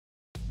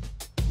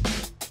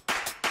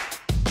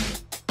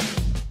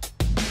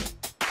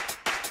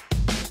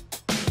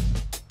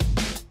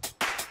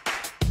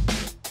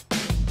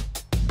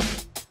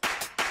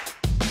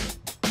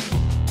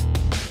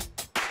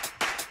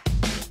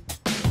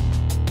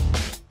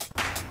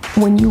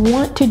When you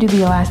want to do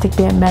the elastic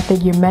band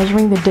method, you're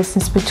measuring the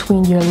distance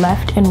between your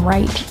left and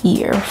right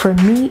ear. For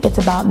me, it's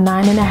about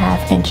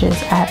 9.5 inches.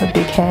 I have a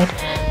big head.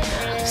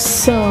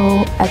 So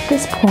at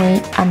this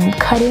point, I'm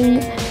cutting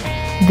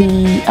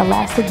the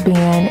elastic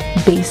band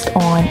based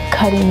on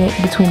cutting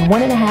it between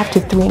 1.5 to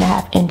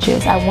 3.5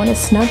 inches. I want a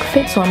snug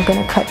fit, so I'm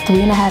gonna cut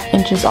 3.5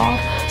 inches off.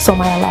 So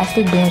my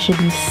elastic band should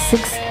be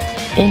 6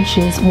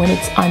 inches when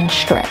it's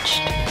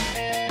unstretched.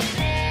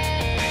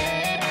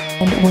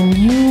 And when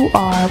you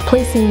are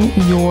placing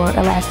your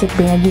elastic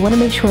band, you want to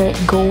make sure it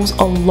goes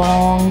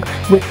along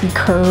with the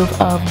curve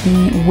of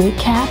the wig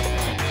cap.